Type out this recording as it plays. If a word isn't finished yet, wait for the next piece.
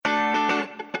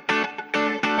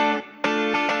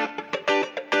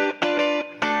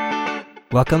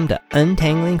Welcome to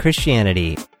Untangling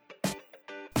Christianity.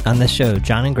 On this show,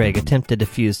 John and Greg attempt to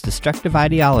diffuse destructive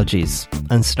ideologies,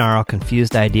 unsnarl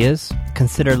confused ideas,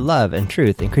 consider love and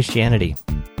truth in Christianity.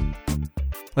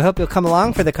 We hope you'll come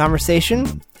along for the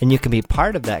conversation, and you can be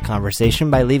part of that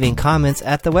conversation by leaving comments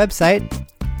at the website,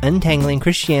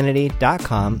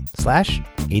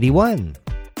 untanglingchristianity.com/81.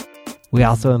 We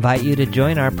also invite you to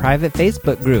join our private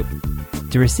Facebook group.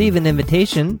 To receive an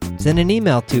invitation, send an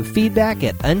email to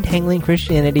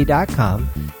feedback@untanglingchristianity.com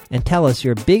and tell us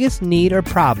your biggest need or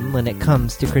problem when it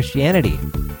comes to Christianity.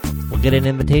 We'll get an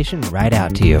invitation right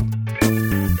out to you.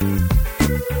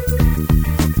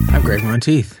 I'm Greg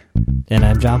Monteith. And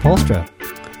I'm John Polstra.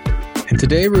 And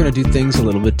today we're going to do things a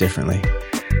little bit differently.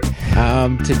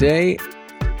 Today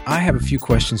I have a few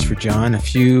questions for John, a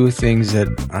few things that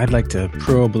I'd like to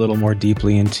probe a little more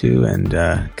deeply into and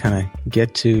kind of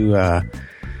get to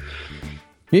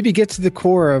maybe get to the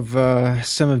core of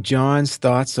some of John's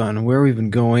thoughts on where we've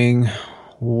been going,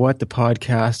 what the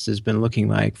podcast has been looking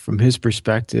like from his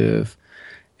perspective,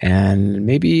 and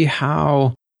maybe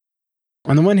how,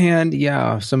 on the one hand,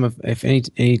 some of, if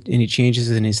any changes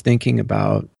in his thinking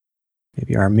about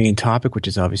maybe our main topic, which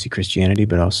is obviously Christianity,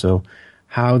 but also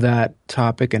how that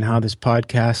topic and how this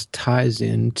podcast ties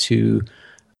into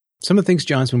some of the things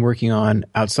John's been working on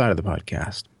outside of the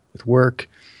podcast, with work,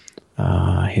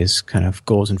 his kind of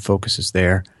goals and focuses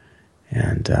there.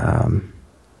 And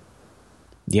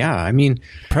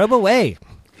probe away.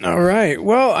 All right.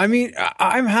 Well,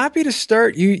 I'm happy to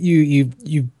start.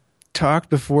 You talked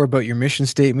before about your mission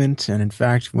statement, and in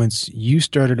fact, once you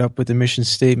started up with the mission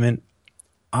statement,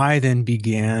 I then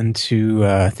began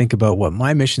to think about what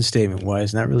my mission statement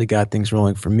was, and that really got things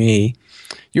rolling for me.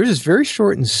 Yours is very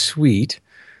short and sweet.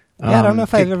 Yeah, I don't know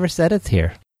if I've ever said it's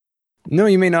here. No,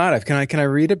 you may not have. Can I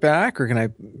read it back, or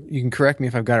you can correct me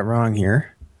if I've got it wrong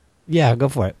here? Yeah, go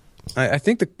for it. I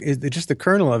think just the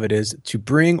kernel of it is to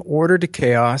bring order to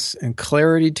chaos and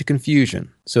clarity to confusion,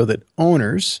 so that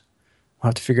owners,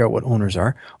 we'll have to figure out what owners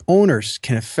are, owners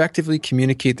can effectively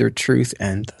communicate their truth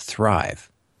and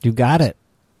thrive. You got it.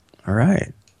 All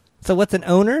right. So what's an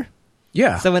owner?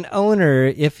 Yeah. So an owner,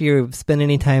 if you spend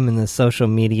any time in the social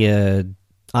media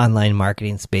online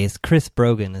marketing space, Chris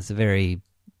Brogan is a very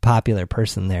popular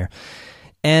person there.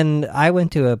 And I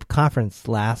went to a conference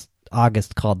last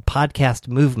August called Podcast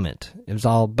Movement. It was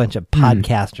all a bunch of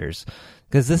podcasters,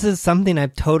 because this is something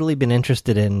I've totally been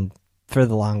interested in for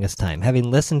the longest time. Having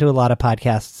listened to a lot of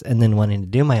podcasts and then wanting to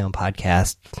do my own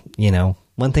podcast,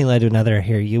 one thing led to another.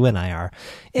 Here you and I are.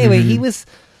 Anyway, he was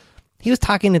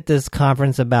talking at this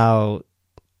conference about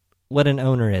what an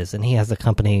owner is, and he has a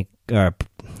company, or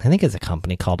I think it's a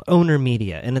company called Owner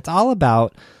Media, and it's all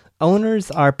about owners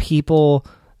are people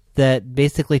that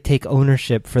basically take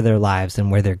ownership for their lives and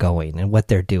where they're going and what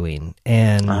they're doing,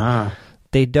 and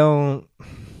they don't,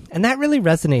 and that really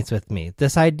resonates with me.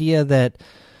 This idea that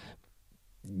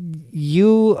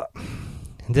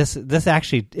This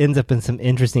actually ends up in some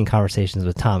interesting conversations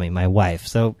with Tommy, my wife.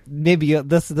 So maybe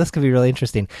this could be really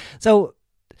interesting. So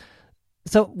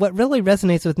what really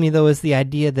resonates with me, though, is the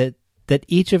idea that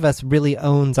each of us really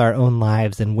owns our own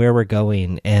lives and where we're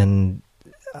going. And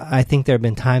I think there have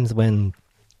been times when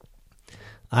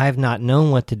I've not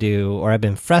known what to do, or I've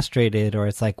been frustrated, or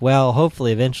it's like, well,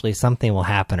 hopefully eventually something will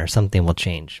happen or something will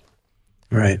change.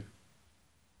 Right.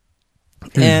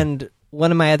 And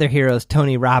one of my other heroes,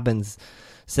 Tony Robbins,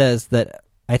 says that,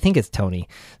 I think it's Tony,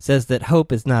 says that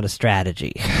hope is not a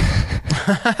strategy.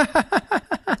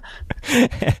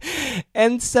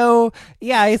 And so,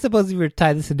 yeah, I suppose we were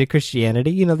tie this into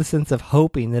Christianity, the sense of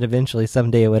hoping that eventually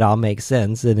someday it would all make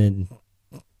sense, and then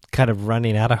kind of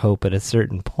running out of hope at a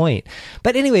certain point.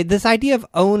 But anyway, this idea of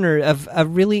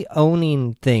of really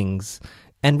owning things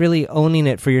and really owning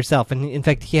it for yourself. And in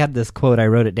fact, he had this quote, I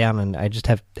wrote it down, and I just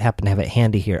happen to have it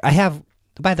handy here. I have,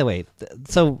 by the way,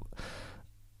 so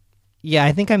yeah,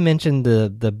 I think I mentioned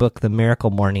the book, The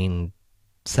Miracle Morning,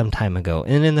 some time ago.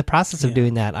 And in the process of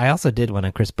doing that, I also did one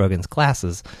of Chris Brogan's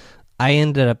classes. I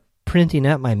ended up printing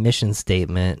out my mission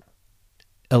statement.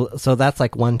 So that's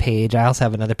like one page. I also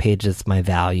have another page that's my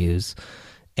values.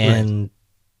 And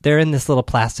they're in this little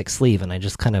plastic sleeve, and I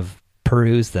just kind of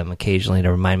peruse them occasionally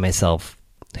to remind myself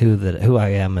who I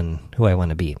am and who I want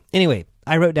to be. Anyway,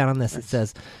 I wrote down on this, it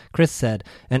says, Chris said,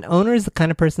 an owner is the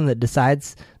kind of person that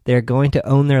decides they're going to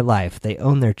own their life. They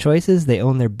own their choices, they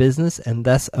own their business, and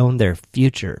thus own their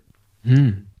future.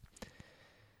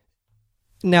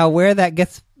 Now, where that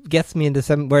gets me into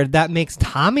where that makes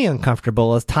Tommy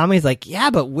uncomfortable is Tommy's like,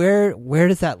 yeah, but where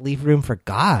does that leave room for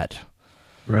God?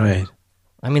 Right.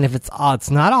 I mean, if it's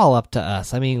not all up to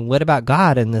us. I mean, what about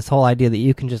God and this whole idea that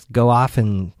you can just go off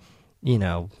and,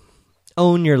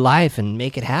 own your life and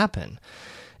make it happen.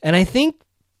 And I think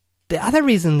the other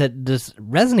reason that this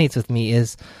resonates with me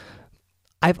is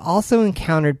I've also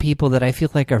encountered people that I feel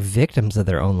like are victims of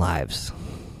their own lives.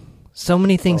 So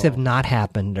many things have not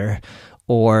happened,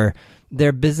 or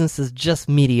their business is just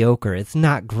mediocre. It's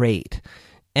not great.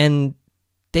 And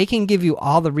they can give you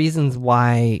all the reasons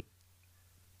why,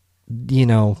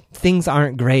 things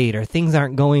aren't great or things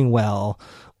aren't going well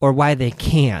or why they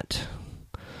can't.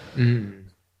 Mm.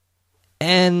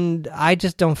 And I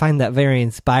just don't find that very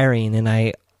inspiring.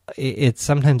 And it's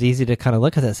sometimes easy to kind of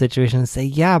look at that situation and say,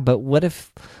 yeah, but what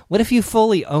if you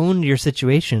fully owned your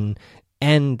situation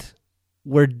and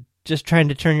were just trying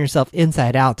to turn yourself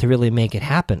inside out to really make it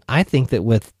happen? I think that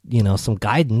with, some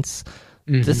guidance,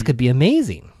 this could be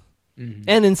amazing. Mm-hmm.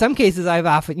 And in some cases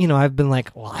I've been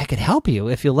like, well, I could help you.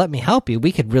 If you'll let me help you,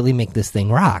 we could really make this thing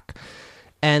rock.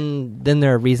 And then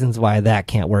there are reasons why that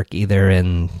can't work either.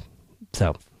 And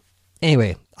so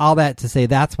anyway, all that to say,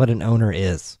 that's what an owner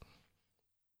is.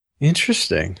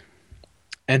 Interesting.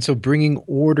 And so bringing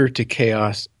order to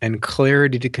chaos and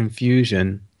clarity to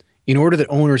confusion in order that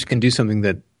owners can do something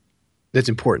that's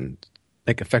important,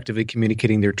 like effectively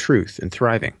communicating their truth and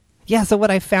thriving. Yeah. So what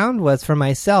I found was for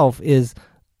myself is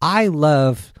I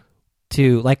love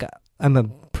to, I'm a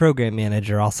program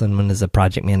manager, also known as a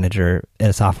project manager at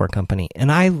a software company.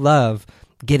 And I love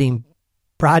getting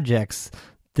projects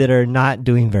that are not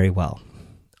doing very well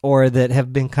or that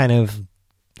have been kind of,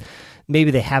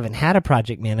 maybe they haven't had a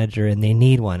project manager and they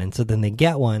need one. And so then they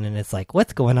get one and it's like,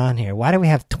 what's going on here? Why do we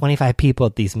have 25 people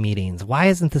at these meetings? Why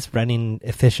isn't this running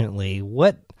efficiently?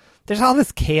 There's all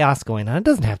this chaos going on. It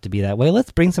doesn't have to be that way.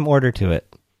 Let's bring some order to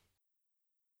it.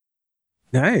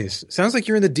 Nice. Sounds like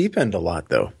you're in the deep end a lot,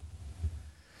 though.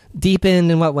 Deep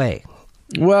end in what way?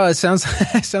 Well, it sounds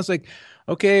like,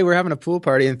 okay, we're having a pool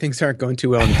party and things aren't going too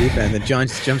well in the deep end. Then John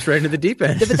just jumps right into the deep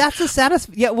end. But that's the saddest.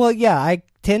 Yeah, well, yeah, I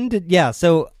tend to, yeah.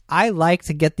 So I like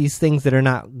to get these things that are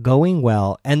not going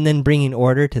well and then bringing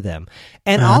order to them.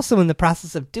 And also in the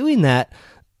process of doing that,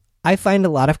 I find a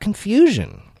lot of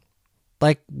confusion.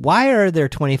 Like, why are there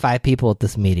 25 people at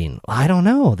this meeting? I don't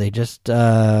know. They just,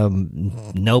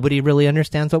 nobody really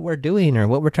understands what we're doing or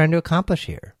what we're trying to accomplish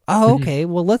here. Oh, okay.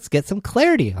 Well, let's get some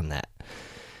clarity on that.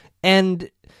 And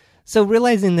so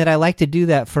realizing that I like to do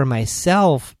that for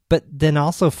myself, but then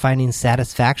also finding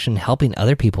satisfaction helping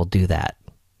other people do that.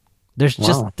 There's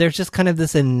just kind of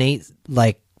this innate,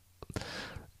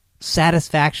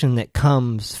 satisfaction that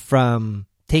comes from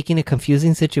taking a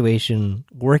confusing situation,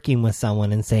 working with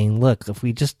someone and saying, look, if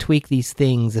we just tweak these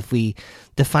things, if we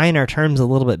define our terms a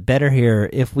little bit better here,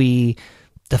 if we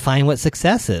define what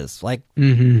success is,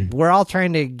 we're all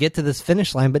trying to get to this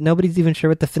finish line, but nobody's even sure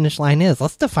what the finish line is.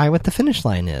 Let's define what the finish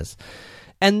line is.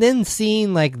 And then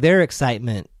seeing their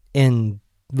excitement in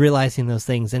realizing those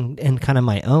things and kind of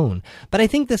my own. But I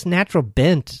think this natural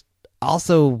bent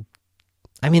also,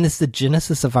 it's the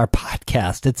genesis of our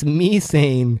podcast. It's me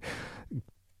saying,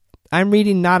 I'm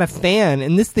reading Not a Fan,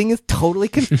 and this thing is totally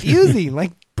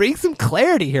confusing. Bring some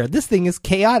clarity here. This thing is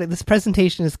chaotic. This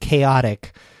presentation is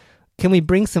chaotic. Can we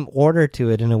bring some order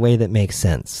to it in a way that makes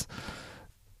sense?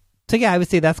 So yeah, I would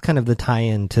say that's kind of the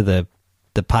tie-in to the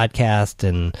podcast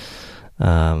and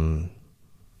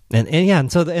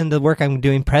the work I'm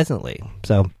doing presently.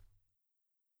 So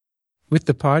with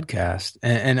the podcast,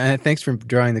 and thanks for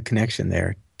drawing the connection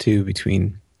there too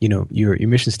between your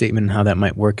mission statement and how that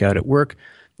might work out at work.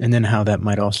 And then how that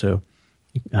might also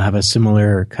have a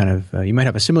similar kind of, you might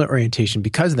have a similar orientation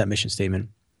because of that mission statement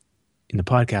in the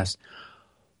podcast.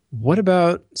 What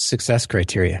about success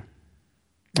criteria?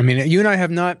 You and I have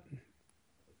not,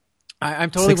 I'm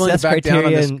totally willing to back down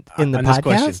on this, in the on podcast? This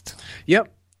question.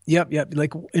 Yep.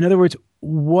 In other words,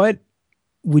 what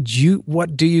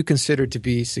do you consider to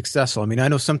be successful? I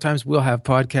know sometimes we'll have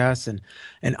podcasts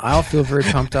and I'll feel very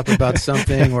pumped up about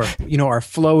something or, our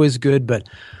flow is good, but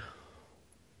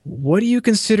what do you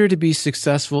consider to be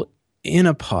successful in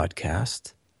a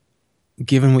podcast,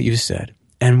 given what you said?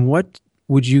 And what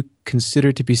would you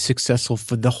consider to be successful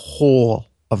for the whole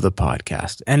of the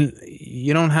podcast? And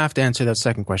you don't have to answer that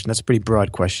second question. That's a pretty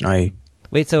broad question.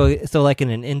 Wait, so in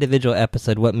an individual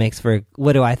episode, what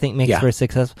do I think makes for a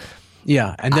successful?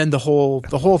 Yeah, and then the whole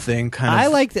thing kind of.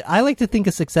 I like to think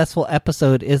a successful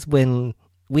episode is when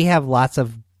we have lots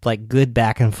of good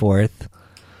back and forth.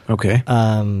 Okay.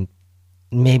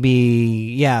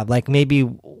 Maybe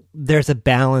there's a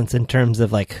balance in terms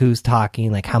of who's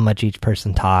talking, how much each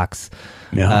person talks.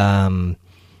 Yeah.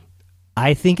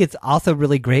 I think it's also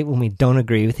really great when we don't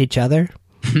agree with each other,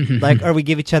 or we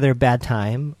give each other a bad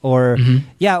time, or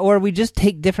or we just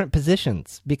take different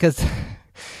positions, because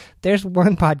there's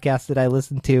one podcast that I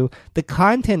listen to. The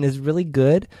content is really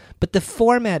good, but the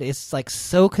format is like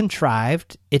so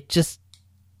contrived. It just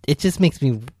makes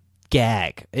me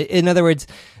gag. In other words,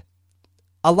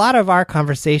 a lot of our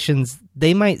conversations,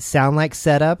 they might sound like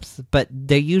setups, but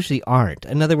they usually aren't.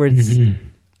 In other words,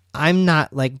 I'm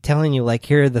not like telling you like,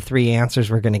 here are the 3 answers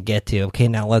we're going to get to. Okay,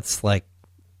 now let's like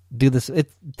do this.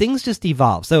 Things just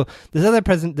evolve. So this other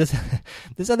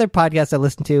podcast I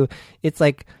listen to, it's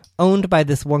like owned by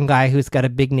this one guy who's got a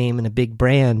big name and a big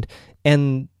brand,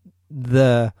 and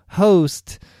the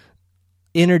host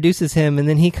introduces him, and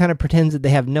then he kind of pretends that they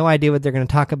have no idea what they're going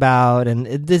to talk about, and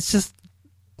it's just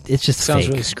sounds fake.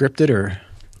 Really scripted, or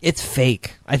it's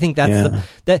fake. I think that's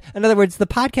that. In other words, the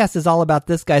podcast is all about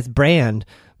this guy's brand,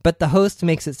 but the host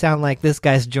makes it sound like this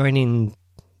guy's joining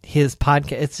his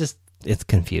podcast. It's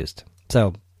confused.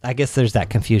 So I guess there's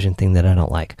that confusion thing that I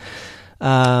don't like.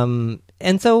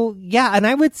 And so, yeah, and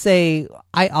I would say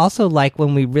I also like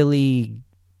when we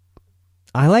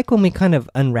kind of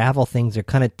unravel things or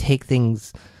kind of take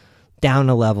things down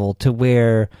a level to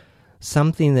where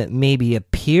something that maybe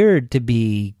appeared to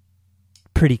be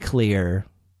pretty clear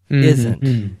isn't.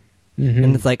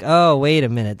 And it's like, oh, wait a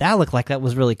minute, that looked like that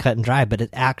was really cut and dry, but it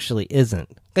actually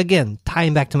isn't. Again,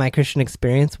 tying back to my Christian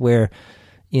experience where,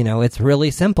 it's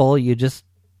really simple. You just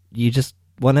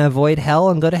want to avoid hell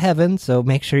and go to heaven, so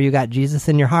make sure you got Jesus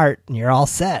in your heart and you're all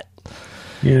set.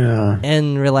 Yeah.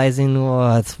 And realizing,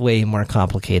 well, it's way more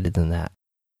complicated than that.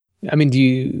 I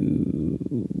mean,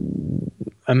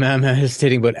 I'm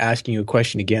hesitating about asking you a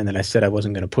question again that I said I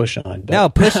wasn't going to push on. But, no,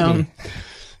 push me.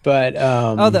 But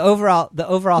the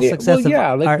overall success.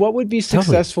 What would be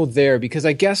successful there? Because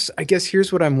I guess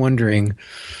here's what I'm wondering.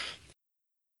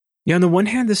 Yeah, on the one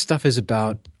hand, this stuff is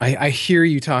about. I hear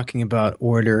you talking about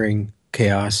ordering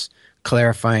chaos,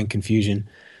 clarifying confusion,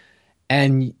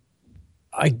 and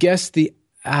I guess the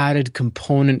added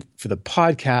component for the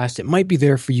podcast, it might be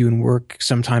there for you in work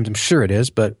sometimes. I'm sure it is,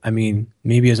 but I mean,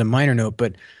 maybe as a minor note.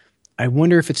 But I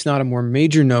wonder if it's not a more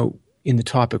major note in the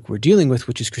topic we're dealing with,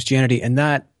 which is Christianity, and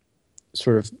that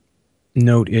sort of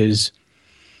note is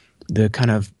the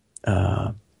kind of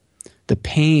the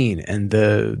pain and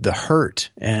the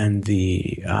hurt and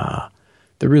the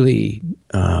really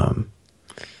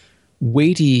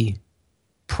weighty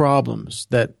problems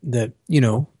that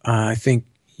I think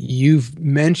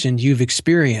you've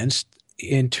experienced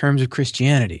in terms of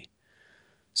Christianity.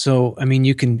 So, I mean,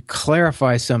 you can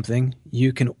clarify something,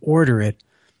 you can order it,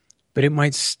 but it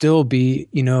might still be,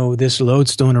 this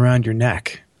lodestone around your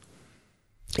neck.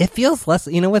 It feels less.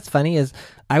 What's funny is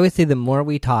I would say the more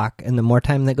we talk and the more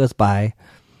time that goes by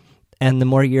and the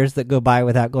more years that go by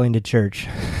without going to church.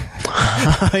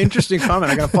 Interesting comment.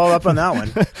 I got to follow up on that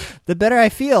one. The better I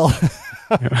feel.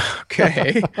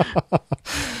 Okay.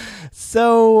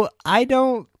 So I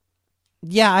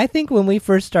think when we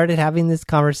first started having these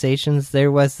conversations,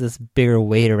 there was this bigger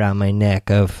weight around my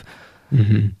neck of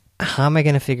how am I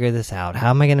going to figure this out?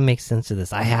 How am I going to make sense of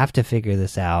this? I have to figure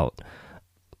this out.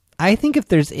 I think if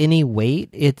there's any weight,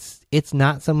 it's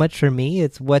not so much for me,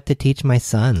 it's what to teach my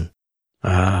son.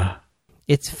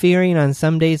 It's fearing on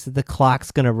some days that the clock's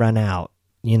going to run out,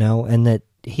 and that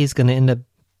he's going to end up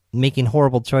making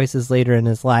horrible choices later in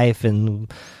his life,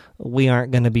 and we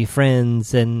aren't going to be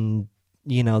friends, and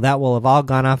that will have all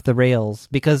gone off the rails.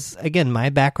 Because again, my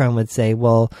background would say,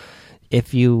 well,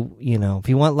 if you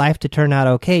want life to turn out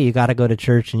okay, you got to go to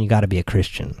church and you got to be a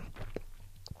Christian.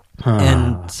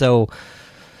 And so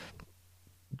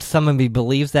some of me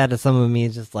believes that, and some of me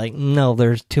is just like, no,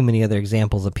 there's too many other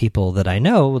examples of people that I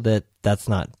know that's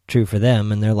not true for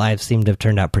them, and their lives seem to have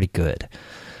turned out pretty good.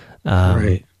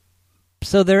 Right.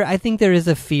 So I think there is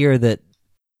a fear that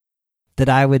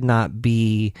I would not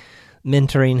be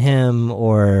mentoring him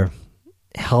or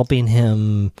helping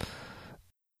him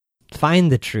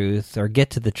find the truth or get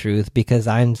to the truth, because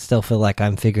I still feel like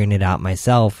I'm figuring it out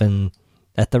myself, and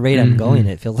at the rate I'm going,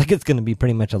 it feels like it's going to be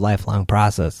pretty much a lifelong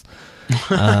process.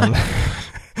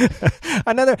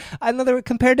 Another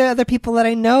compared to other people that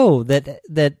I know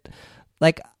that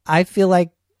like, I feel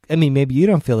like, I mean, maybe you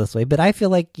don't feel this way, but I feel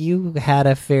like you had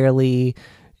a fairly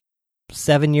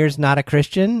 7 years not a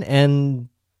Christian and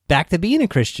back to being a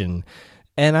Christian.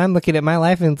 And I'm looking at my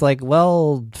life and it's like,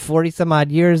 well, 40 some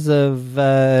odd years of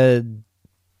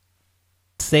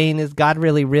saying, is God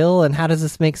really real? And how does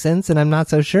this make sense? And I'm not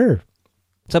so sure.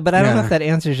 So, but I don't know if that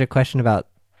answers your question about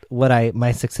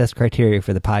my success criteria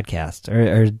for the podcast,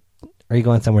 or are you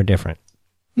going somewhere different?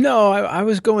 No, I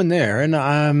was going there,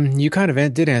 and you kind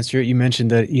of did answer it. You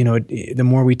mentioned that, the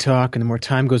more we talk and the more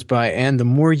time goes by and the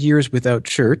more years without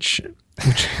church,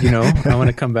 which, I want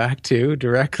to come back to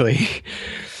directly.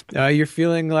 You're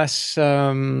feeling less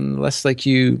like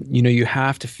you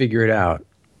have to figure it out.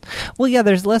 Well, yeah,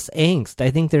 there's less angst.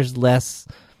 I think there's less.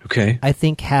 Okay. I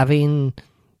think having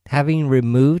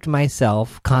removed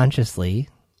myself consciously,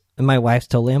 and my wife's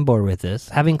totally on board with this,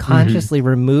 having consciously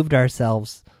removed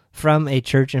ourselves from a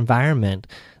church environment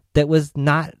that was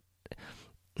not.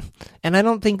 And I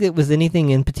don't think it was anything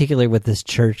in particular with this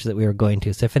church that we were going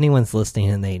to. So if anyone's listening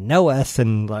and they know us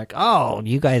and like, oh,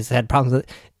 you guys had problems with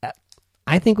it,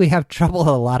 I think we have trouble at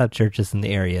a lot of churches in the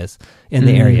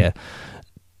area.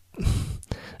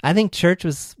 I think church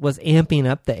was amping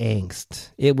up the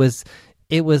angst. It was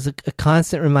a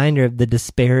constant reminder of the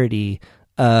disparity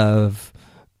of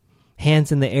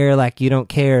hands in the air like you don't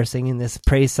care, singing this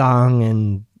praise song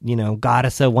and, God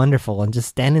is so wonderful, and just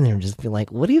standing there and just be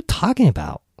like, what are you talking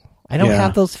about? I don't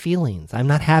have those feelings. I'm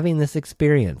not having this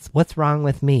experience. What's wrong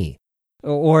with me?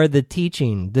 Or the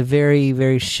teaching, the very,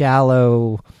 very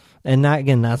shallow, and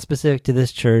not specific to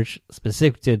this church,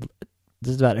 specific to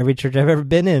just about every church I've ever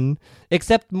been in,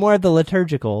 except more of the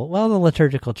liturgical. Well, the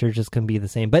liturgical churches can be the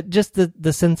same, but just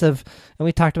the sense of, and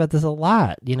we talked about this a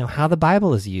lot, how the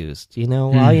Bible is used.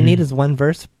 All you need is one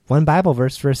Bible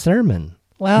verse for a sermon.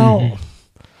 Well,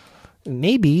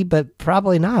 maybe, but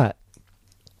probably not.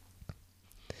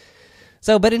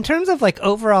 So, but in terms of like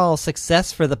overall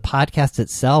success for the podcast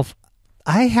itself,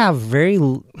 I think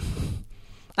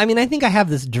I have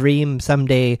this dream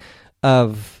someday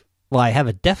I have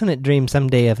a definite dream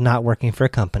someday of not working for a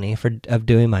company, of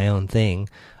doing my own thing.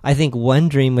 I think one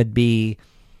dream would be,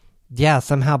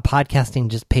 somehow podcasting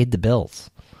just paid the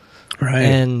bills. Right.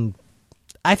 And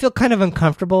I feel kind of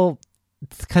uncomfortable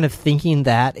kind of thinking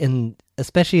that,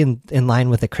 especially in line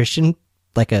with a Christian,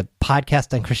 like a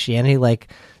podcast on Christianity,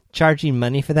 like charging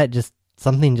money for that,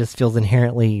 something just feels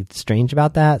inherently strange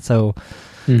about that. So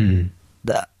the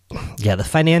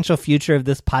financial future of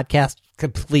this podcast,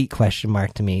 complete question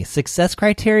mark to me. Success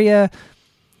criteria,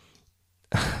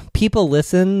 people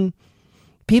listen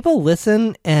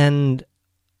and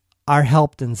are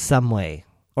helped in some way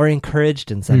or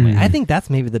encouraged in some way. I think that's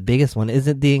maybe the biggest one, is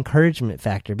it the encouragement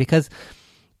factor? Because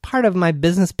part of my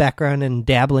business background and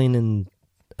dabbling in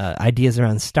ideas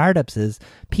around startups is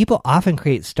people often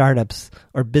create startups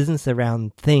or business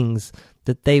around things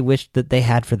that they wish that they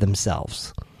had for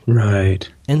themselves. Right.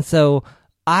 And so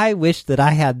I wish that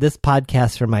I had this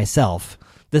podcast for myself,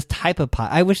 this type of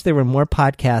I wish there were more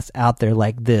podcasts out there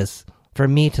like this for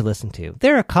me to listen to.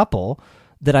 There are a couple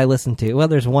that I listen to. Well,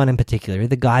 there's one in particular,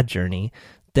 The God Journey,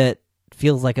 that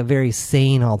feels like a very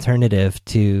sane alternative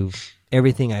to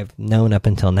everything I've known up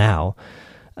until now.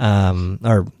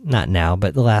 Or not now,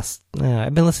 but the last,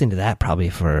 I've been listening to that probably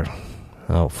for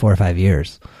 4 or 5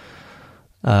 years.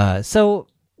 So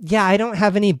yeah, I don't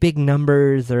have any big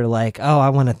numbers or like, I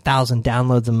want 1,000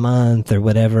 downloads a month or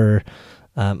whatever.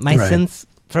 My sense,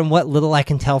 from what little I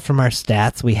can tell from our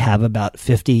stats, we have about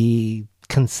 50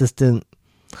 consistent.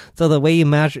 So the way you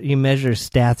measure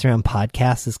stats around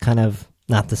podcasts is kind of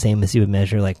not the same as you would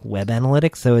measure like web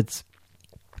analytics. So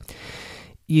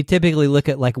you typically look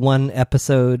at like one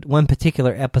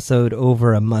particular episode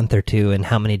over a month or two and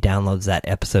how many downloads that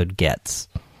episode gets.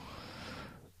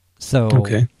 So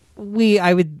okay.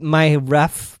 My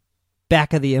rough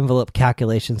back of the envelope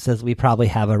calculation says we probably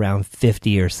have around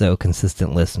 50 or so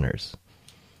consistent listeners.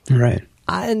 Right.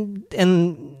 And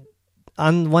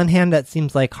on one hand, that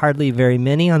seems like hardly very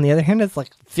many. On the other hand, it's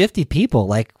like 50 people.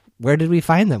 Like, where did we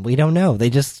find them? We don't know. They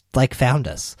just like found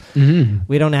us. Mm-hmm.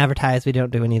 We don't advertise. We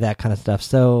don't do any of that kind of stuff.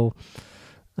 So,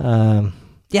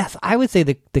 yes, I would say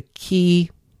the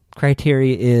key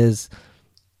criteria is,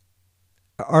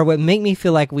 or what make me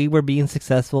feel like we were being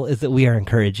successful, is that we are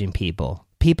encouraging people.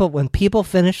 When people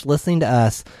finish listening to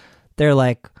us, they're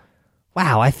like,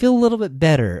 wow, I feel a little bit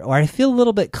better, or I feel a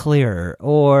little bit clearer,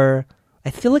 or I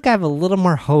feel like I have a little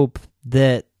more hope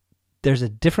that there's a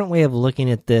different way of looking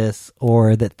at this,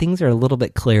 or that things are a little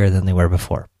bit clearer than they were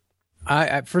before.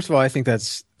 I first of all, I think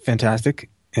that's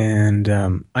fantastic, and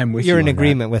I'm with you. You're in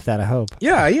agreement with that, I hope.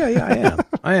 Yeah, I am.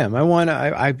 I am.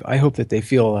 I hope that they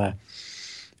feel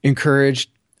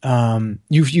encouraged.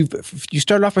 You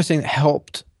started off by saying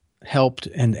helped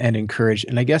and encouraged,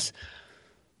 and I guess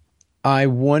I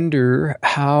wonder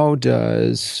how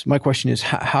does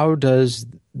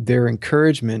their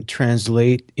encouragement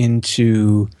translate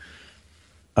into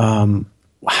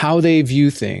how they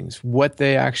view things, what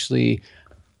they actually,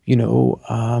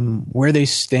 where they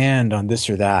stand on this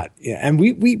or that. And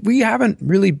we haven't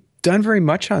really done very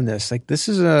much on this. Like, this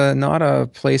is not a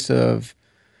place of,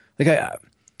 like,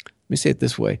 me say it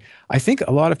this way. I think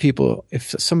a lot of people,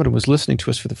 if somebody was listening to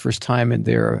us for the first time and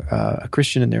they're a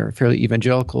Christian and they're fairly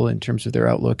evangelical in terms of their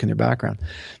outlook and their background,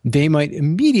 they might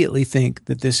immediately think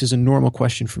that this is a normal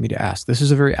question for me to ask. This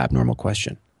is a very abnormal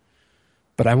question.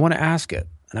 But I want to ask it,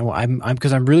 and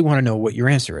because I really want to know what your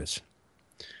answer is.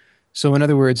 So in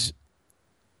other words,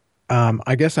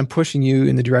 I guess I'm pushing you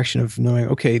in the direction of knowing,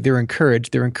 okay, they're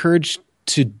encouraged. They're encouraged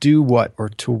to do what or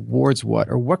towards what,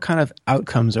 or what kind of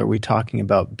outcomes are we talking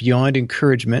about beyond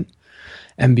encouragement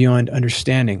and beyond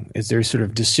understanding? Is there sort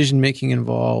of decision-making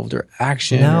involved or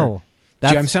action? No.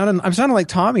 Gee, I'm sounding like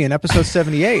Tommy in episode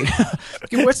 78.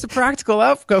 What's the practical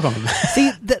outcome?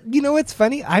 See, you know what's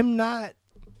funny? My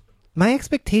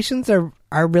expectations are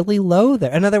really low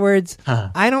there. In other words,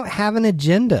 I don't have an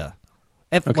agenda.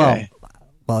 Okay.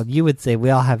 Well, you would say we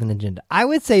all have an agenda. I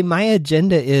would say my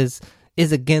agenda is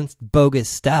against bogus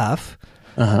stuff.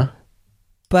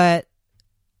 But,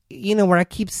 where I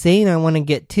keep saying I want to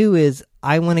get to is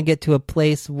I want to get to a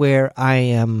place where I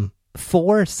am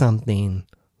for something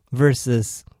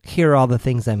versus here are all the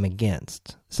things I'm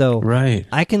against. So right.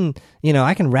 I can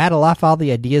rattle off all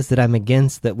the ideas that I'm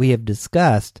against that we have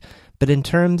discussed. But in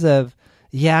terms of,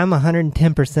 I'm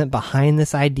 110% behind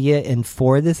this idea and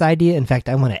for this idea. In fact,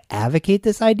 I want to advocate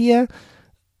this idea.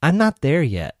 I'm not there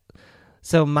yet.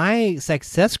 So my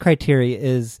success criteria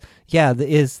is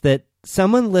that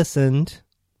someone listened,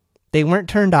 they weren't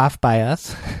turned off by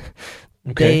us,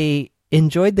 okay. They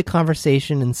enjoyed the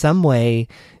conversation in some way,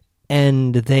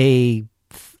 and they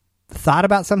thought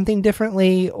about something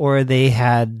differently, or they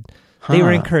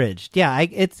were encouraged. Yeah,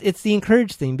 it's the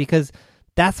encouraged thing, because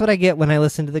that's what I get when I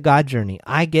listen to the God Journey.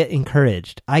 I get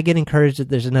encouraged. I get encouraged that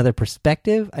there's another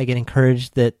perspective. I get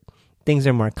encouraged that things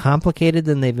are more complicated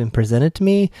than they've been presented to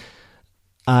me.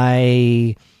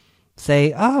 I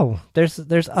say, oh,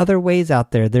 there's other ways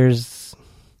out there. There's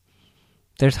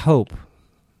hope.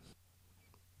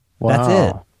 Wow. That's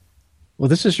it. Well,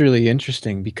 this is really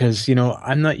interesting because,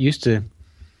 I'm not used to,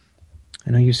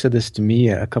 I know you said this to me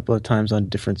a couple of times on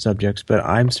different subjects, but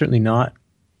I'm certainly not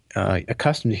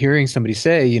accustomed to hearing somebody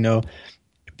say,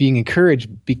 being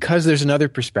encouraged because there's another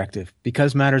perspective,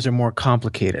 because matters are more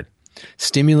complicated,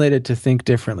 stimulated to think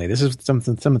differently. This is some of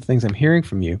the things I'm hearing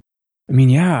from you. I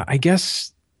mean, I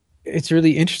guess it's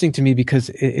really interesting to me because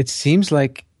it seems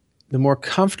like the more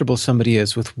comfortable somebody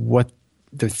is with what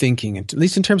they're thinking, at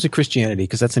least in terms of Christianity,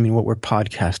 because that's, what we're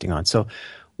podcasting on. So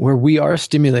where we are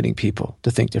stimulating people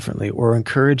to think differently or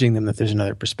encouraging them that there's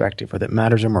another perspective or that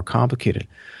matters are more complicated,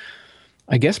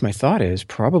 I guess my thought is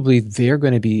probably they're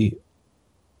going to be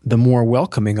the more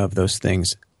welcoming of those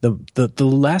things, the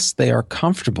less they are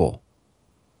comfortable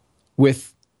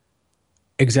with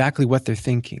exactly what they're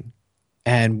thinking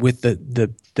and with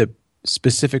the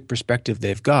specific perspective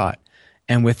they've got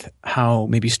and with how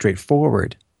maybe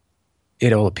straightforward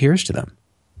it all appears to them.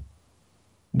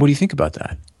 What do you think about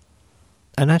that?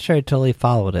 I'm not sure I totally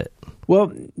followed it.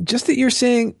 Well, just that you're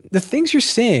saying, the things you're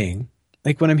saying,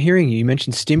 like when I'm hearing you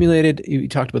mentioned stimulated, you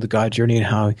talked about the God Journey and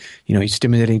how, you're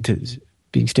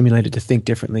being stimulated to think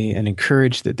differently and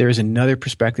encouraged that there is another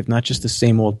perspective, not just the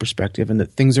same old perspective, and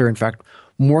that things are in fact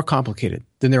more complicated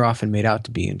than they're often made out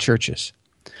to be in churches.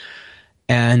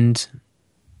 And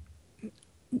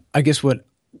I guess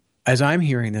as I'm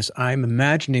hearing this, I'm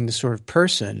imagining the sort of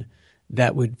person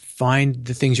that would find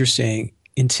the things you're saying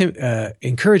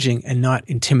encouraging and not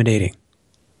intimidating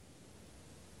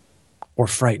or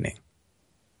frightening.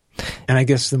 And I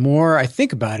guess the more I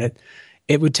think about it,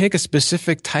 it would take a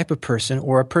specific type of person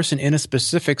or a person in a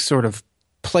specific sort of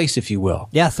place, if you will.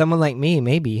 Yeah, someone like me,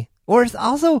 maybe. Or it's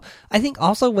also, I think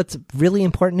also what's really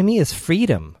important to me is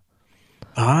freedom.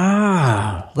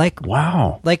 Wow. Like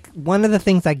one of the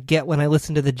things I get when I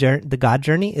listen to the God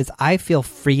Journey is I feel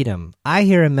freedom. I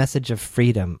hear a message of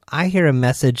freedom. I hear a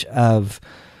message of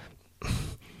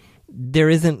there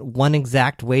isn't one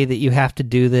exact way that you have to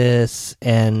do this,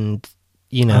 and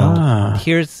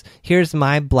here's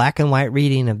my black and white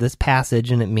reading of this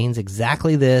passage, and it means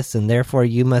exactly this, and therefore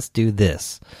you must do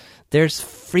this. There's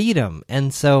freedom,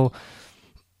 and so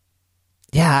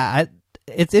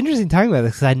it's interesting talking about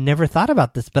this because I never thought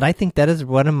about this, but I think that is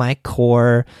one of my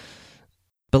core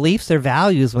beliefs or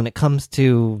values when it comes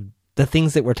to the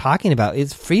things that we're talking about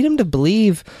is freedom to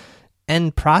believe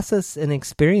and process and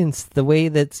experience the way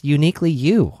that's uniquely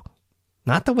you,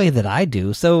 not the way that I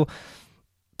do. So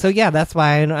yeah, that's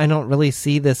why I don't really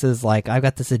see this as like I've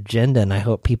got this agenda and I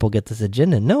hope people get this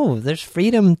agenda. No, there's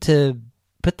freedom to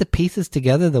put the pieces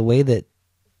together the way that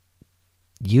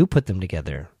you put them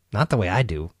together, not the way I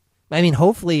do. I mean,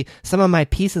 hopefully some of my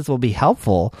pieces will be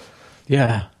helpful.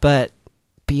 Yeah. But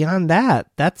beyond that,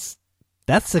 that's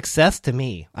That's success to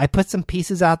me. I put some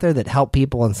pieces out there that help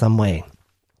people in some way.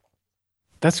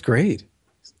 That's great.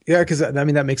 Yeah, because I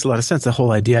mean, that makes a lot of sense. The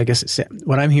whole idea, I guess,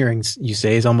 what I'm hearing you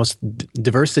say is almost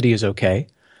diversity is okay.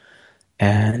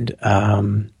 And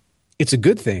it's a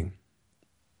good thing,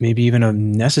 maybe even a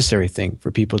necessary thing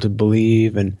for people to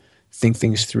believe and think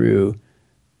things through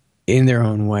in their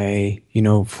own way,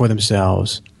 for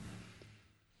themselves.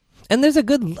 And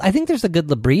I think there's a good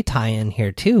Labrie tie-in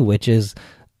here too, which is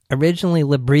originally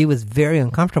Labrie was very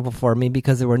uncomfortable for me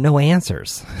because there were no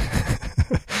answers.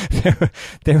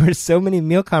 There were so many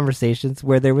meal conversations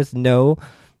where there was no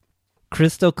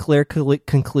crystal clear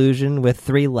conclusion with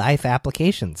 3 life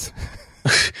applications.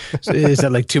 So is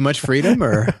that like too much freedom,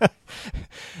 or?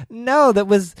 No, that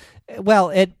was, well,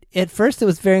 at first it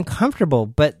was very uncomfortable,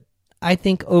 but I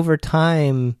think over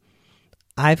time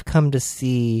I've come to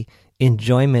see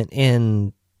enjoyment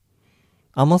in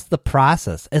almost the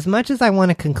process. As much as I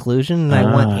want a conclusion and I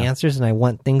want answers and I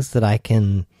want things that I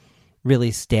can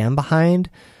really stand behind,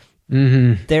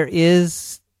 there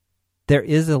is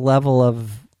a level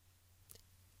of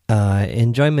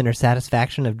enjoyment or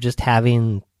satisfaction of just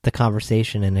having the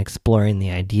conversation and exploring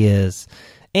the ideas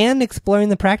and exploring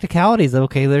the practicalities of,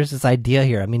 okay, there's this idea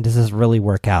here. I mean, does this really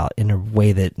work out in a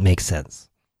way that makes sense?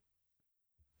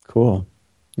 Cool.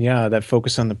 Yeah, that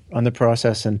focus on the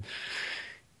process and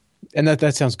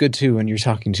that sounds good too when you're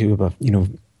talking to about,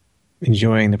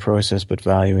 enjoying the process but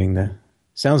valuing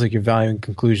sounds like you're valuing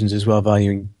conclusions as well,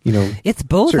 valuing, it's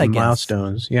both, certain I guess.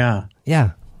 milestones. Yeah.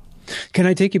 Yeah. Can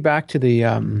I take you back to the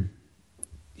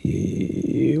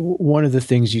one of the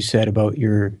things you said about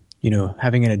your,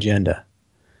 having an agenda?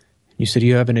 You said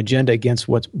you have an agenda against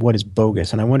what is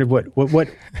bogus, and I wondered what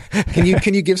can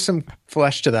you give some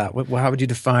flesh to that? How would you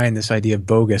define this idea of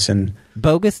bogus? And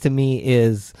bogus to me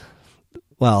is,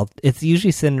 well, it's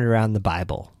usually centered around the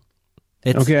Bible.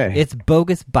 It's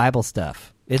bogus Bible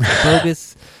stuff. It's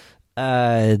bogus.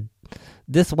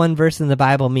 This one verse in the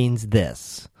Bible means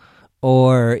this,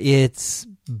 or it's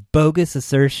bogus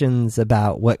assertions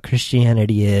about what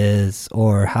Christianity is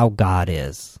or how God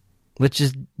is, which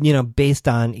is, based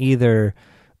on either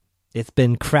it's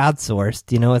been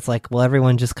crowdsourced, it's like, well,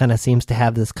 everyone just kind of seems to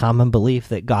have this common belief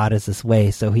that God is this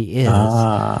way, so he is.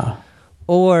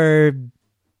 Or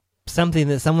something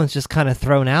that someone's just kind of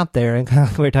thrown out there, and kind of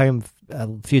like we were talking a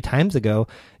few times ago,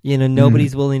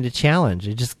 nobody's willing to challenge.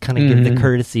 They just kind of give the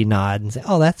courtesy nod and say,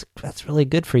 oh, that's really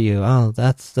good for you. Oh,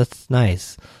 that's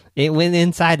nice. When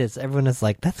inside everyone is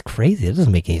like, that's crazy. It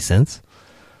doesn't make any sense.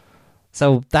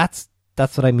 So that's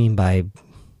what I mean by,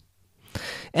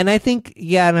 and I think,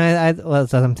 yeah, and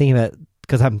I'm thinking about,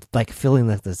 because I'm like feeling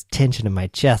like this tension in my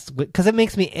chest, because it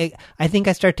makes me, I think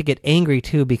I start to get angry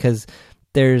too, because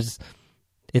it's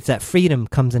that freedom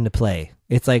comes into play.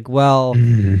 It's like, well,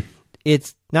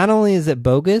 it's not only is it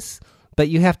bogus, but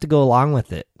you have to go along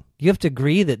with it. You have to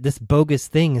agree that this bogus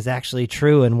thing is actually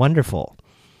true and wonderful.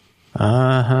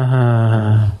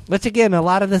 Which again, a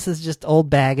lot of this is just old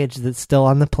baggage that's still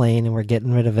on the plane, and we're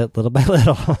getting rid of it little by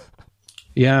little.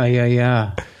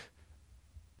 Yeah.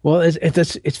 Well,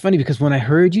 it's funny because when I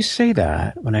heard you say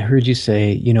that,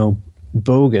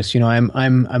 bogus,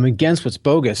 I'm against what's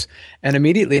bogus, and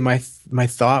immediately my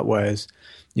thought was,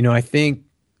 I think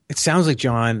it sounds like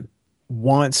John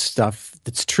wants stuff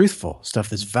that's truthful, stuff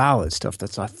that's valid, stuff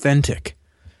that's authentic.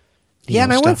 Yeah,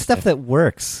 and I want stuff that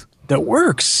works. That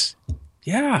works.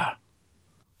 Yeah.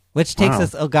 Which takes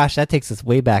us, oh gosh, that takes us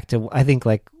way back to, I think,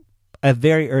 like a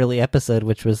very early episode,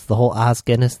 which was the whole Os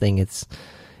Guinness thing. It's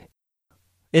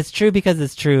true because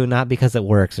it's true, not because it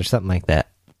works, or something like that.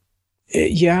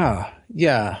 Yeah.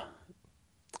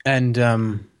 And,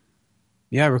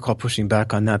 I recall pushing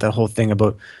back on that whole thing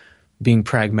about being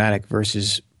pragmatic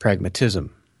versus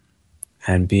pragmatism,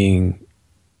 and being,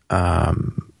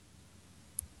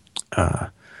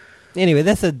 anyway,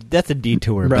 that's a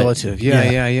detour. Relative. But,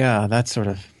 yeah. That's sort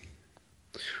of,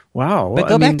 wow. But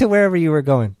go back to wherever you were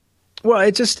going. Well,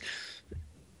 it just,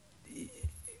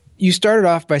 you started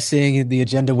off by saying the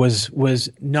agenda was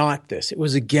not this. It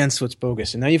was against what's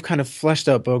bogus. And now you've kind of fleshed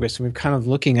out bogus, and we're kind of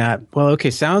looking at, well, okay,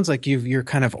 sounds like you're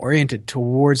kind of oriented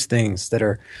towards things that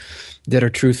are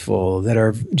truthful, that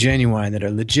are genuine, that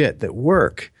are legit, that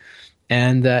work.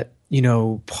 And that,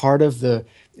 part of the,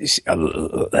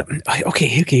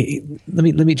 okay, let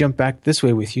me jump back this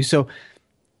way with you. So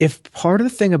if part of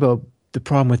the thing about the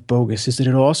problem with bogus is that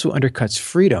it also undercuts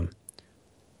freedom,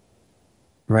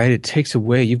 right? It takes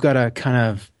away, you've got to kind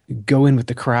of go in with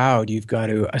the crowd. You've got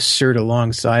to assert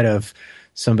alongside of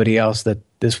somebody else that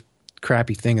this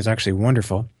crappy thing is actually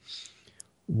wonderful.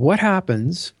 What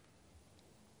happens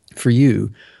for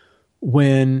you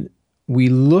when we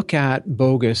look at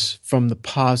bogus from the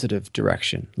positive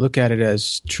direction, look at it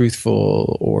as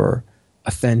truthful or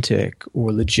authentic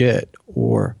or legit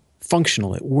or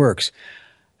functional, it works.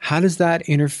 How does that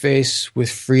interface with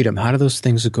freedom? How do those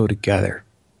things go together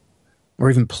or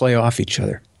even play off each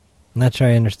other? I'm not sure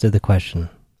I understood the question.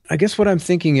 I guess what I'm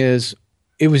thinking is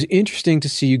it was interesting to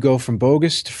see you go from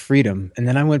bogus to freedom. And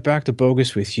then I went back to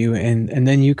bogus with you. And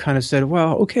then you kind of said,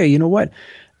 well, okay, you know what?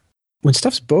 When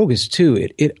stuff's bogus too,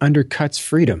 it undercuts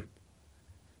freedom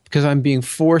because I'm being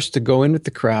forced to go in with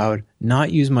the crowd,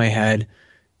 not use my head,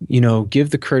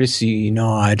 give the courtesy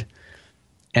nod.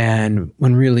 And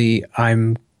when really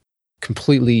I'm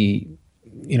completely,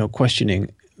 questioning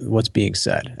what's being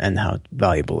said and how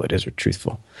valuable it is or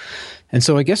truthful. And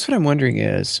so I guess what I'm wondering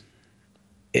is,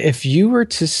 if you were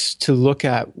to look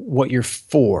at what you're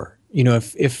for,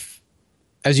 if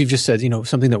as you've just said,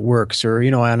 something that works, or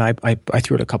and I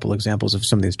threw out a couple examples of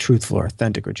something that's truthful or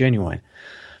authentic or genuine.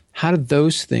 How do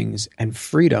those things and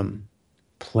freedom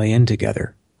play in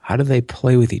together? How do they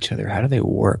play with each other? How do they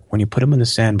work? When you put them in the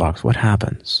sandbox, what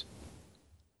happens?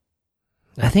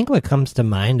 I think what comes to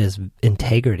mind is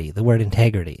integrity, the word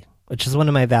integrity, which is one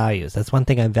of my values. That's one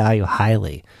thing I value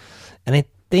highly. And I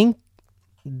think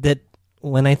that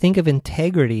when I think of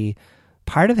integrity,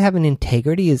 part of having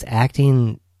integrity is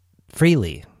acting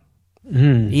freely,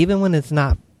 even when it's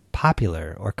not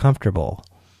popular or comfortable.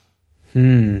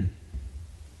 That's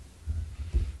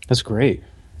great.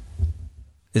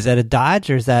 Is that a dodge,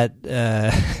 or is that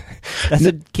that's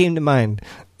what came to mind?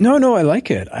 No, I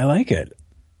like it.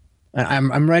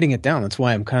 I'm writing it down. That's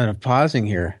why I'm kind of pausing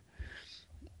here,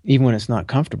 even when it's not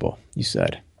comfortable. You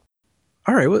said,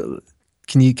 "All right, well,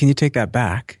 can you take that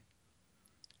back?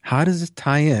 How does this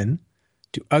tie in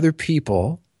to other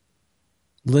people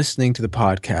listening to the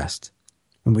podcast?"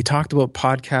 When we talked about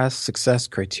podcast success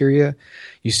criteria,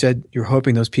 you said you're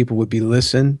hoping those people would be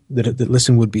that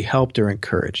listen would be helped or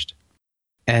encouraged.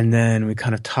 And then we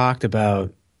kind of talked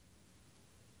about,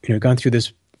 gone through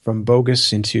this from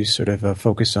bogus into sort of a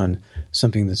focus on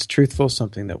something that's truthful,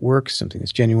 something that works, something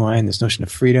that's genuine, this notion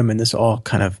of freedom, and this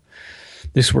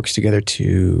works together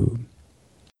to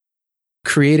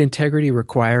create integrity,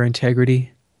 require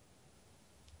integrity.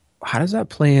 How does that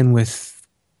play in with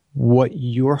what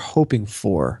you're hoping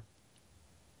for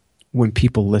when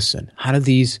people listen? How does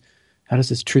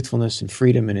this truthfulness and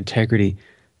freedom and integrity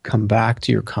come back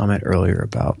to your comment earlier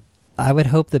about? I would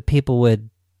hope that people would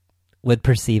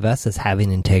perceive us as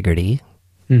having integrity,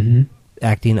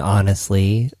 acting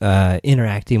honestly,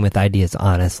 interacting with ideas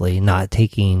honestly, not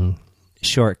taking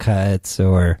shortcuts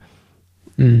or,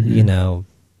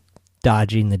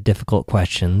 dodging the difficult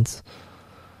questions.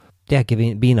 Yeah,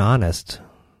 being honest.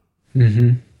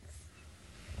 And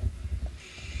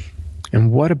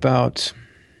what about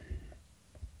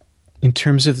in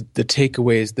terms of the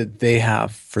takeaways that they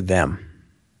have for them?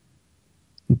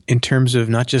 In terms of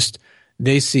not just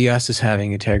they see us as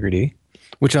having integrity,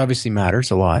 which obviously matters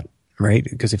a lot, right?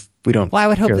 Because if we don't... Well, I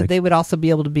would hope that they would also be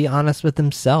able to be honest with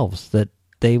themselves, that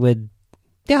they would...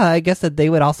 Yeah, I guess that they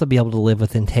would also be able to live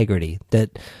with integrity,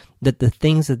 that the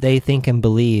things that they think and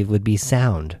believe would be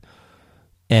sound,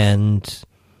 and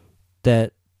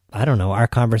that, I don't know, our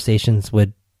conversations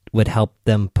would help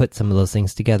them put some of those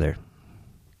things together.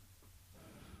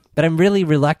 But I'm really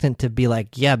reluctant to be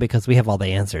like, yeah, because we have all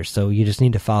the answers, so you just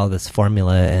need to follow this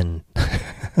formula, and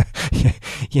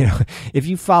if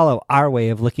you follow our way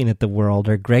of looking at the world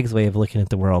or Greg's way of looking at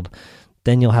the world,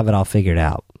 then you'll have it all figured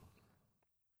out.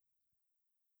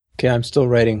 Okay, I'm still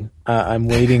writing. I'm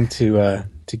waiting to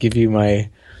give you my...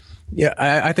 Yeah,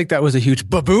 I think that was a huge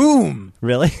ba-boom.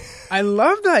 Really? I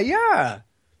love that, yeah.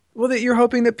 Well, that you're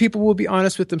hoping that people will be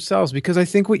honest with themselves, because I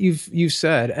think what you've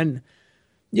said, and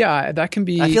yeah, that can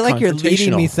be I feel like you're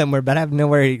leading me somewhere, but I have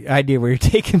no idea where you're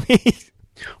taking me.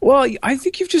 Well, I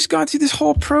think you've just gone through this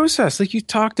whole process. Like, you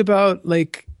talked about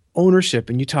like ownership,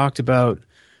 and you talked about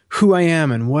who I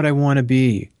am and what I want to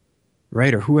be,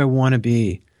 right? Or who I want to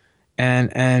be.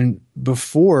 And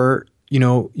before,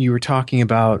 you were talking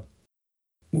about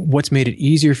what's made it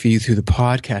easier for you through the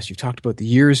podcast. You've talked about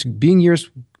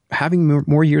having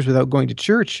more years without going to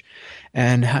church,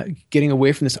 and getting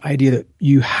away from this idea that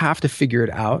you have to figure it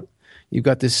out. You've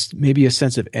got this, maybe a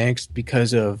sense of angst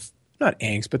because of, not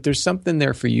angst, but there's something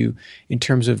there for you in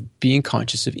terms of being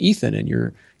conscious of Ethan and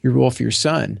your role for your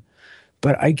son.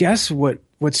 But I guess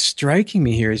what's striking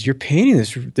me here is you're painting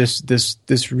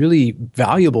this really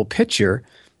valuable picture,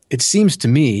 it seems to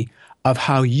me, of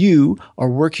how you are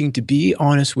working to be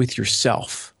honest with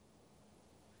yourself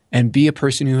and be a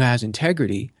person who has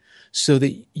integrity, so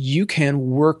that you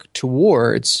can work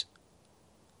towards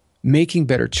making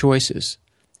better choices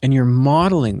and you're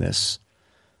modeling this.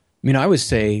 I mean, I would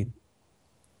say,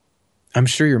 I'm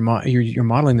sure you're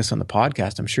modeling this on the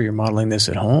podcast. I'm sure you're modeling this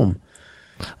at home.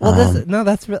 Well,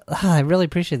 I really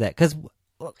appreciate that, because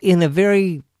in a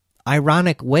very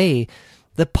ironic way,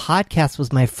 the podcast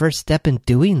was my first step in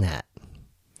doing that.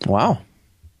 Wow.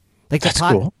 Like That's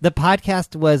cool. The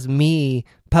podcast was me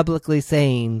publicly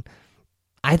saying,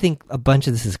 I think a bunch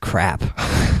of this is crap.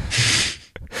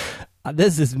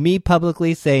 This is me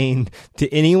publicly saying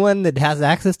to anyone that has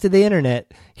access to the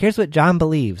internet, here's what John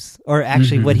believes, or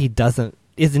actually what he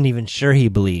isn't even sure he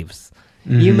believes.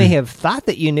 You may have thought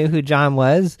that you knew who John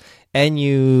was, and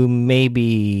you may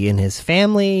be in his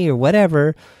family or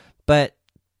whatever, but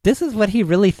this is what he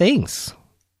really thinks.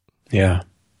 Yeah.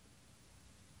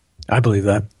 I believe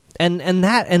that. And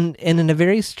in a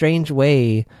very strange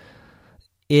way,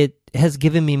 it has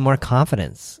given me more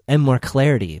confidence and more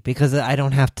clarity, because I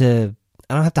don't have to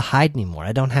hide anymore.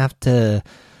 I don't have to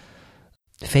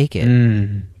fake it.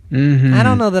 I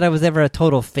don't know that I was ever a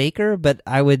total faker, but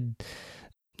I would,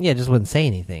 just wouldn't say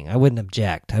anything. I wouldn't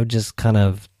object. I would just kind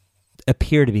of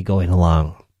appear to be going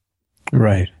along.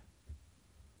 Right.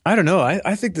 I don't know.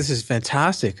 I think this is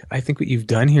fantastic. I think what you've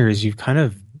done here is you've kind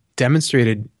of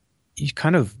demonstrated, you've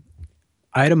kind of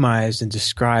itemized and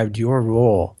described your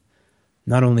role,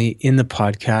 not only in the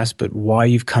podcast, but why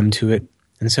you've come to it,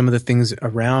 and some of the things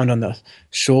around on the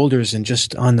shoulders and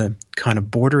just on the kind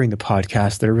of bordering the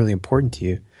podcast that are really important to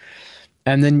you.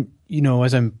 And then,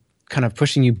 as I'm kind of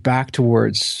pushing you back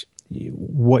towards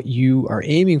what you are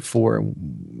aiming for,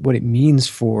 what it means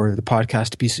for the podcast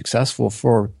to be successful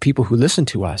for people who listen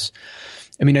to us.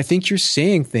 I mean, I think you're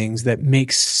saying things that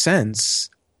make sense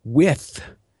with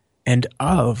and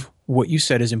of what you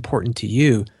said is important to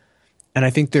you. And I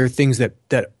think there are things that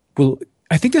will,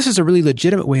 I think this is a really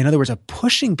legitimate way, in other words, of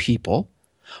pushing people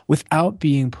without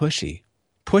being pushy,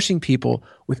 pushing people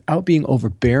without being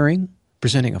overbearing,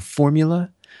 presenting a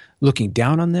formula, looking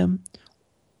down on them.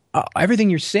 Everything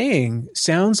you're saying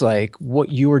sounds like what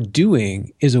you're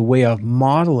doing is a way of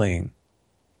modeling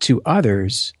to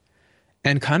others,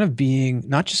 and kind of being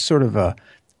not just sort of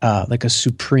like a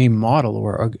supreme model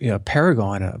or a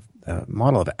paragon, a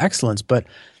model of excellence, but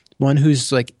one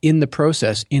who's like in the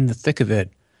process, in the thick of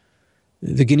it,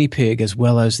 the guinea pig as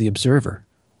well as the observer.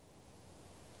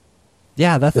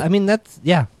 Yeah, that's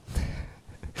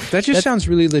That just sounds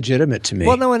really legitimate to me.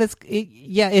 Well, no, and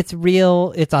it's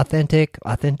real. It's authentic.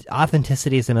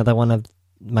 Authenticity is another one of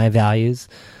my values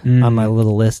on my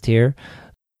little list here.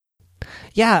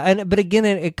 Yeah, but again,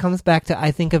 it comes back to,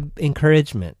 I think, of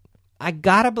encouragement. I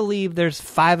gotta believe there's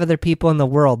 5 other people in the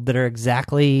world that are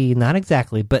not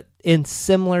exactly, but in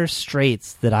similar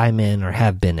straits that I'm in or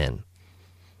have been in.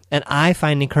 And I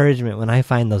find encouragement when I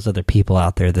find those other people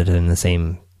out there that are in the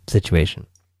same situation.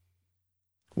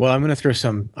 Well, I'm going to throw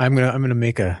I'm going to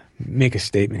make a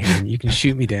statement here, and you can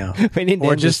shoot me down. We need to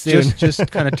or end just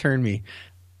kind of turn me.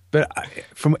 But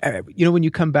from when you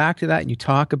come back to that and you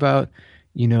talk about,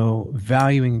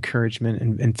 valuing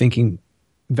encouragement and thinking,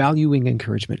 valuing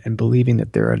encouragement and believing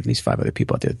that there are at least 5 other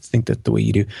people out there that think that the way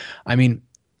you do. I mean,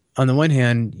 on the one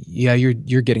hand, yeah,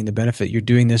 you're getting the benefit. You're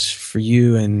doing this for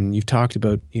you, and you've talked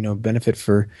about, benefit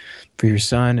for your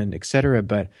son and et cetera.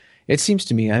 But it seems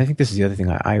to me, and I think this is the other thing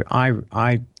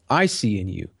I see in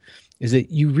you, is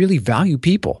that you really value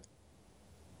people.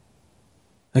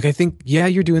 Like, I think, yeah,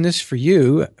 you're doing this for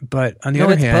you, but on the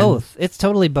other hand, it's both. It's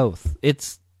totally both.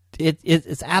 It's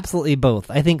absolutely both.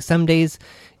 I think some days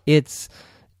it's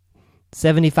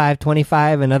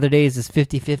 75-25, and other days it's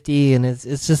 50-50, and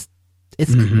it's just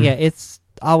it's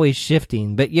always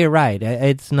shifting. But you're right.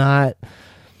 It's not.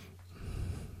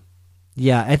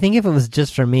 Yeah, I think if it was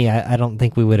just for me, I don't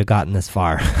think we would have gotten this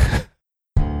far.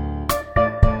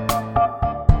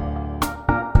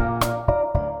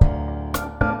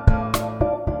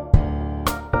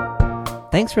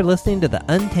 Thanks for listening to the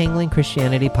Untangling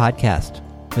Christianity podcast.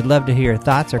 We'd love to hear your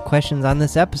thoughts or questions on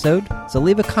this episode, so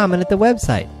leave a comment at the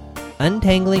website,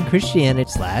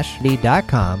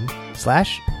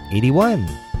 untanglingchristianity.com/81.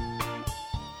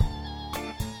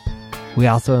 We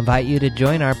also invite you to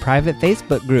join our private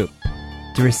Facebook group.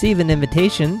 To receive an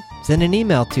invitation, send an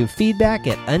email to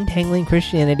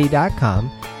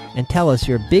feedback@untanglingchristianity.com and tell us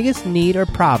your biggest need or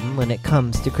problem when it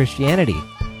comes to Christianity.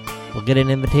 We'll get an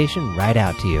invitation right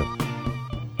out to you.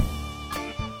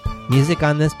 Music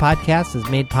on this podcast is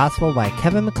made possible by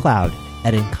Kevin MacLeod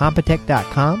at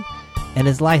Incompetech.com and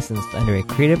is licensed under a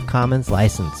Creative Commons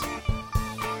license.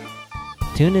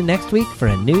 Tune in next week for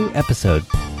a new episode.